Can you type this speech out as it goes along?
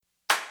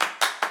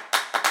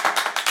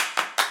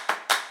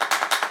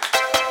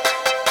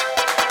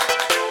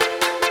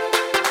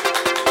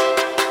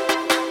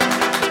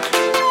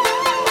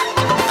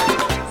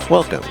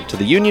Welcome to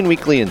the Union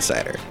Weekly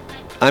Insider.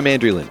 I'm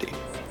Andrew Lindy.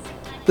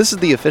 This is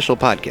the official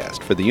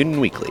podcast for the Union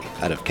Weekly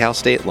out of Cal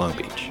State Long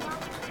Beach.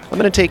 I'm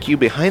going to take you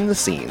behind the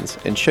scenes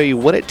and show you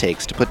what it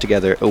takes to put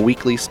together a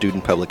weekly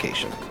student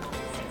publication.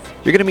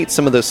 You're going to meet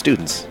some of those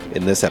students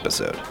in this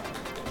episode.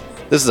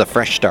 This is a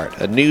fresh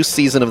start, a new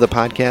season of the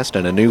podcast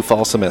and a new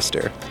fall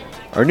semester.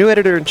 Our new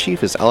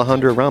editor-in-chief is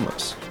Alejandro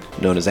Ramos,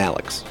 known as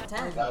Alex.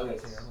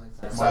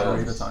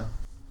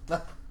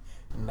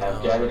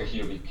 I've gathered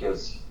here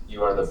because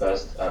you are the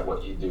best at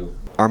what you do.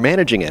 Our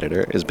managing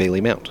editor is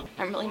Bailey Mount.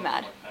 I'm really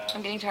mad.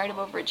 I'm getting tired of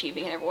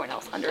overachieving and everyone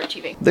else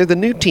underachieving. They're the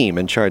new team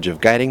in charge of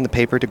guiding the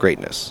paper to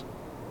greatness,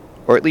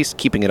 or at least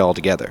keeping it all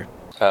together.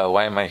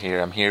 Why am I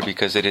here? I'm here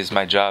because it is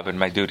my job and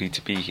my duty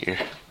to be here.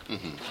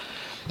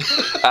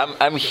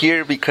 I'm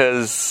here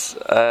because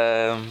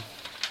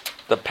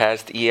the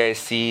past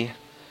EIC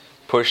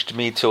pushed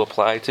me to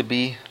apply to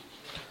be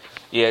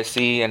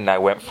EIC, and I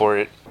went for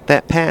it.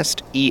 That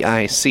past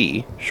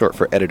EIC, short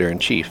for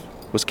editor-in-chief,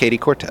 was Katie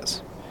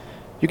Cortez.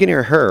 You can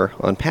hear her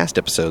on past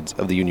episodes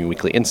of the Union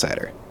Weekly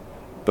Insider.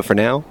 But for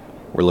now,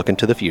 we're looking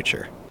to the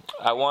future.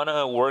 I want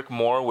to work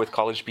more with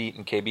College Beat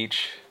and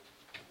K-Beach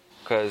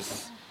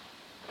because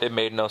it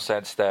made no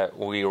sense that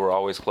we were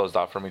always closed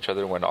off from each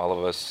other when all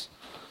of us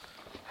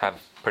have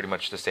pretty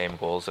much the same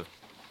goals of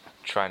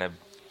trying to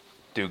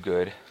do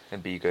good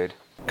and be good.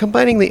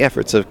 Combining the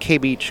efforts of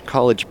K-Beach,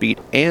 College Beat,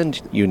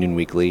 and Union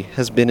Weekly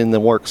has been in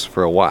the works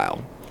for a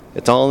while.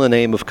 It's all in the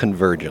name of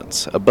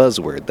convergence, a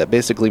buzzword that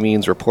basically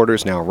means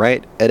reporters now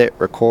write, edit,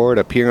 record,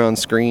 appear on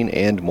screen,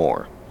 and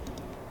more.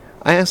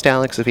 I asked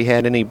Alex if he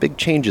had any big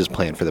changes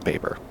planned for the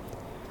paper.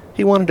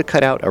 He wanted to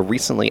cut out a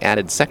recently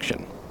added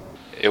section.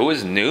 It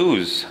was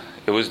news.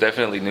 It was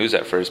definitely news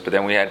at first, but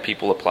then we had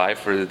people apply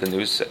for the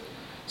news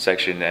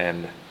section,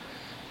 and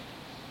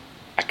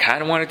I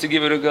kind of wanted to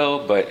give it a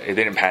go, but it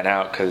didn't pan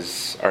out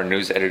because our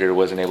news editor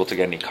wasn't able to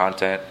get any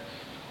content.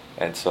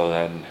 And so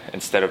then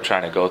instead of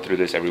trying to go through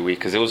this every week,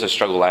 because it was a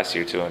struggle last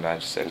year too, and I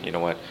just said, you know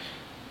what,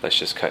 let's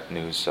just cut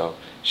news. So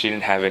she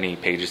didn't have any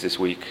pages this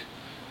week,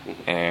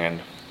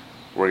 and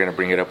we're going to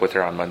bring it up with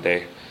her on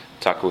Monday,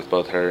 talk with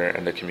both her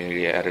and the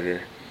community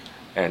editor,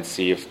 and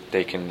see if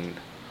they can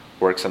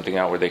work something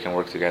out where they can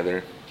work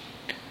together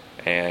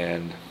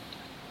and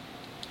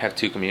have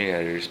two community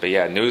editors. But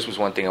yeah, news was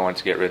one thing I wanted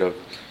to get rid of.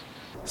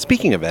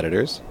 Speaking of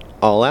editors,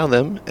 I'll allow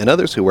them and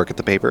others who work at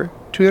the paper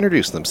to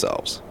introduce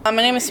themselves. My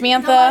name is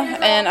Samantha,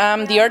 and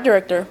I'm the art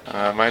director.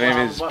 My name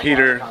is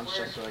Peter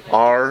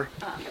R.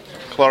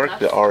 Clark.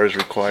 The R is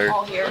required.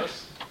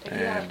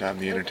 And I'm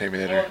the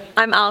entertainment editor.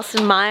 I'm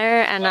Allison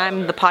Meyer, and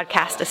I'm the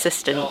podcast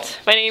assistant.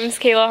 My name's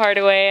Kayla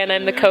Hardaway, and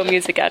I'm the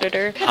co-music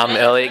editor. I'm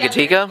Elliot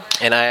Gatika,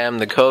 and I am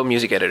the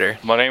co-music editor.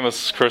 My name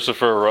is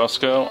Christopher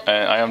Orozco,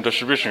 and I am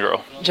distribution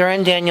girl.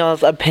 Joran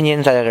Daniels,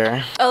 opinions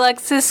editor.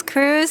 Alexis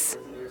Cruz,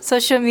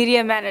 social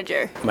media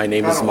manager. My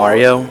name is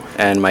Mario,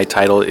 and my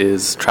title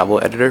is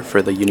travel editor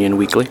for the Union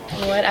Weekly.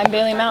 I'm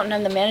Bailey Mountain.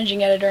 I'm the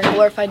managing editor and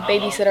glorified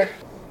babysitter.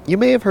 You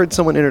may have heard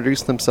someone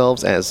introduce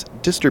themselves as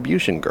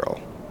distribution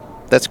girl.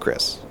 That's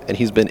Chris, and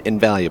he's been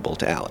invaluable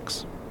to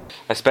Alex.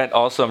 I spent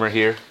all summer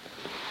here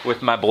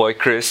with my boy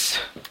Chris,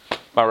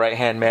 my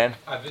right-hand man.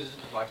 I visited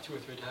like 2 or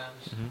 3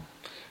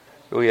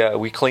 times.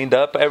 We cleaned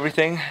up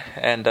everything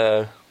and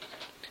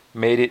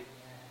made it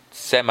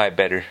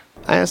semi-better.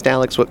 I asked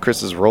Alex what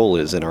Chris's role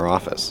is in our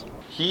office.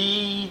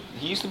 He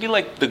used to be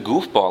like the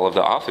goofball of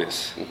the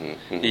office.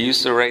 He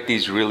used to write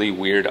these really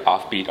weird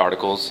offbeat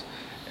articles,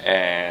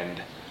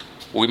 and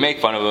we make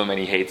fun of him and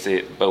he hates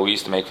it, but we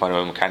used to make fun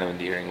of him kind of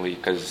endearingly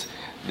because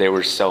they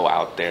were so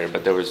out there.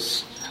 But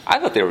I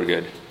thought they were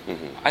good.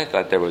 I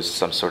thought there was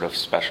some sort of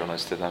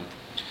specialness to them.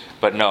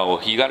 But no,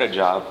 he got a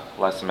job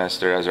last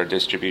semester as our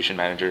distribution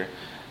manager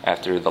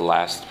after the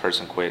last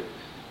person quit.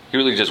 He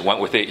really just went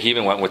with it. He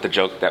even went with the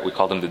joke that we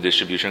called him the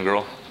distribution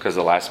girl because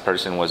the last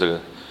person was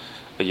a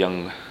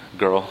young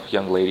girl,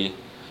 young lady.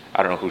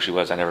 I don't know who she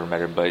was. I never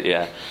met her, but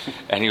yeah.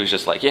 And he was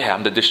just like, yeah,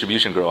 I'm the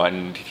distribution girl.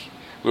 And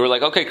we were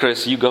like, okay,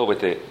 Chris, you go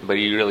with it. But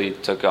he really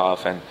took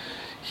off, and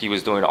he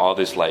was doing all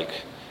this like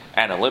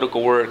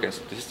analytical work and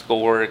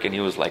statistical work, and he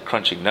was like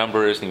crunching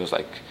numbers, and he was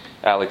like,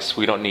 Alex,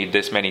 we don't need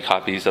this many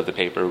copies of the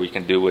paper. We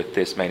can do with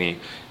this many,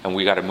 and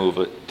we got to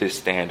move this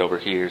stand over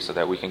here so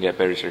that we can get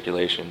better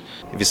circulation.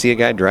 If you see a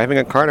guy driving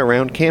a cart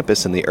around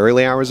campus in the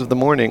early hours of the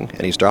morning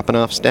and he's dropping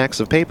off stacks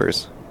of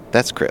papers,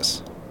 that's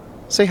Chris.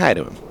 Say hi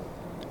to him.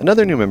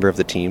 Another new member of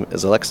the team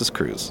is Alexis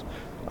Cruz,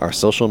 our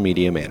social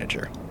media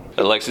manager.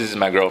 Alexis is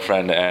my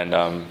girlfriend,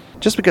 and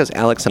just because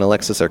Alex and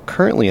Alexis are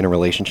currently in a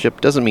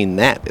relationship doesn't mean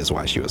that is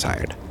why she was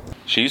hired.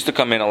 She used to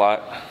come in a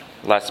lot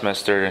last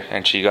semester,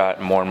 and she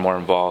got more and more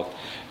involved,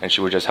 and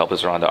she would just help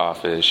us around the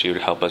office. She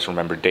would help us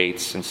remember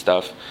dates and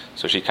stuff,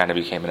 so she kind of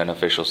became an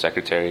unofficial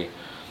secretary.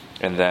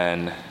 And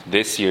then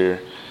this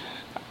year,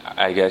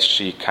 I guess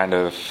she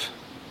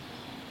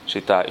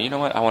thought, you know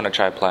what, I want to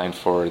try applying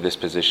for this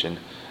position.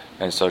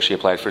 And so she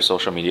applied for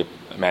social media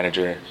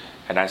manager,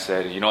 and I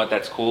said, you know what,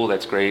 that's cool,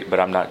 that's great, but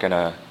I'm not going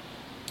to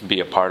be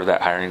a part of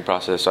that hiring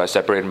process. So I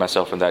separated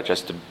myself from that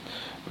just to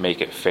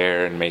make it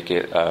fair and make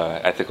it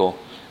ethical.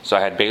 So I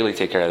had Bailey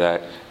take care of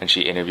that, and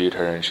she interviewed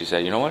her, and she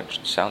said, you know what,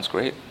 sounds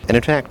great. And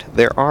in fact,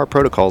 there are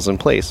protocols in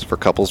place for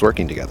couples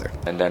working together.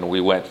 And then we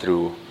went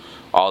through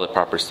all the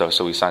proper stuff,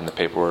 so we signed the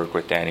paperwork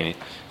with Danny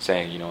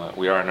saying, you know what,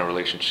 we are in a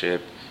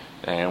relationship,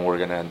 and we're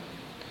going to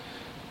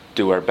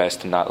do our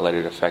best to not let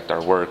it affect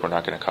our work. We're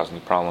not going to cause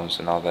any problems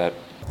and all that.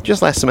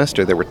 Just last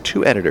semester, there were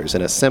 2 editors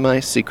in a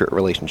semi-secret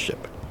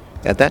relationship.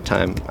 At that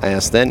time, I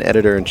asked then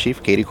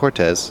editor-in-chief Katie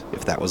Cortez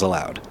if that was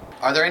allowed.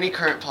 Are there any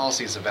current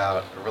policies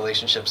about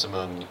relationships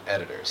among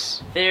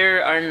editors?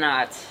 There are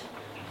not.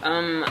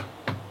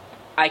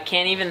 I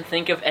can't even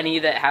think of any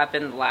that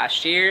happened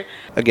last year.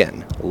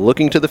 Again,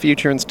 looking to the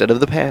future instead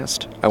of the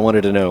past, I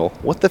wanted to know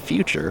what the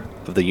future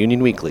of the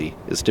Union Weekly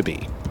is to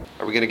be.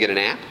 Are we going to get an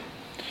app?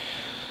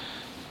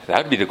 That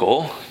would be the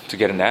goal, to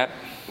get an app.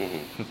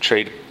 Mm-hmm.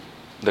 Trade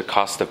the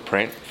cost of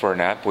print for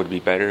an app would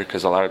be better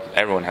because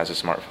everyone has a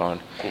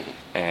smartphone.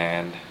 Mm-hmm.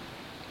 And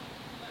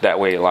that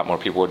way a lot more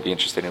people would be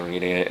interested in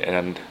reading it,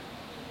 and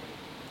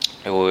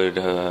it would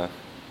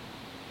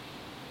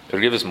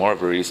give us more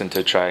of a reason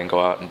to try and go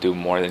out and do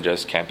more than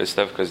just campus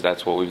stuff, because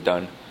that's what we've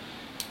done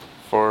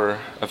for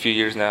a few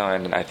years now,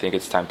 and I think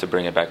it's time to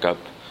bring it back up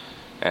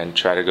and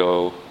try to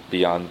go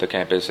beyond the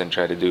campus and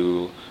try to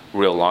do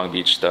real Long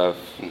Beach stuff,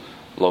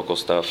 local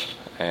stuff,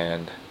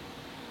 and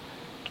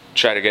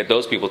try to get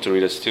those people to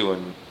read us too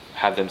and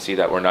have them see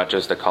that we're not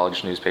just a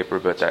college newspaper,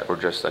 but that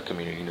we're just a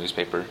community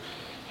newspaper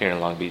here in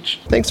Long Beach.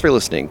 Thanks for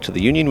listening to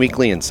the Union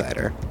Weekly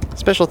Insider.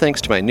 Special thanks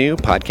to my new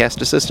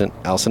podcast assistant,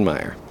 Allison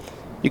Meyer.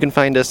 You can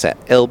find us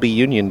at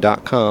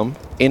lbunion.com,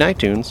 in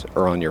iTunes,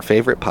 or on your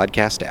favorite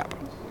podcast app.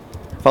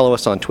 Follow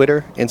us on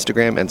Twitter,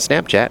 Instagram, and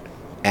Snapchat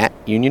at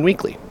Union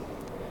Weekly.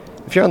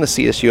 If you're on the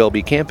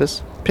CSULB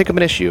campus, pick up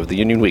an issue of the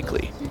Union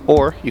Weekly,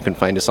 or you can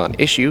find us on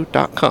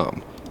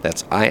issue.com.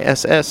 That's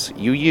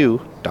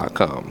ISSUU.com.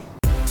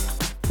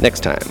 Next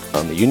time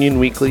on the Union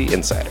Weekly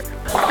Insider.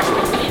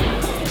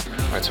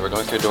 Alright, so we're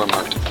going through a door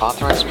marked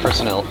authorized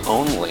personnel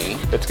only.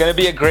 It's going to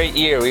be a great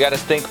year. We got to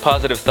think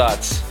positive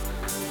thoughts.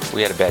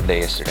 We had a bad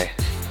day yesterday.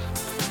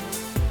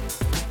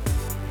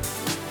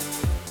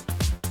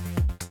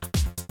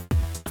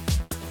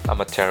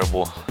 I'm a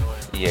terrible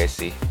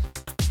EIC.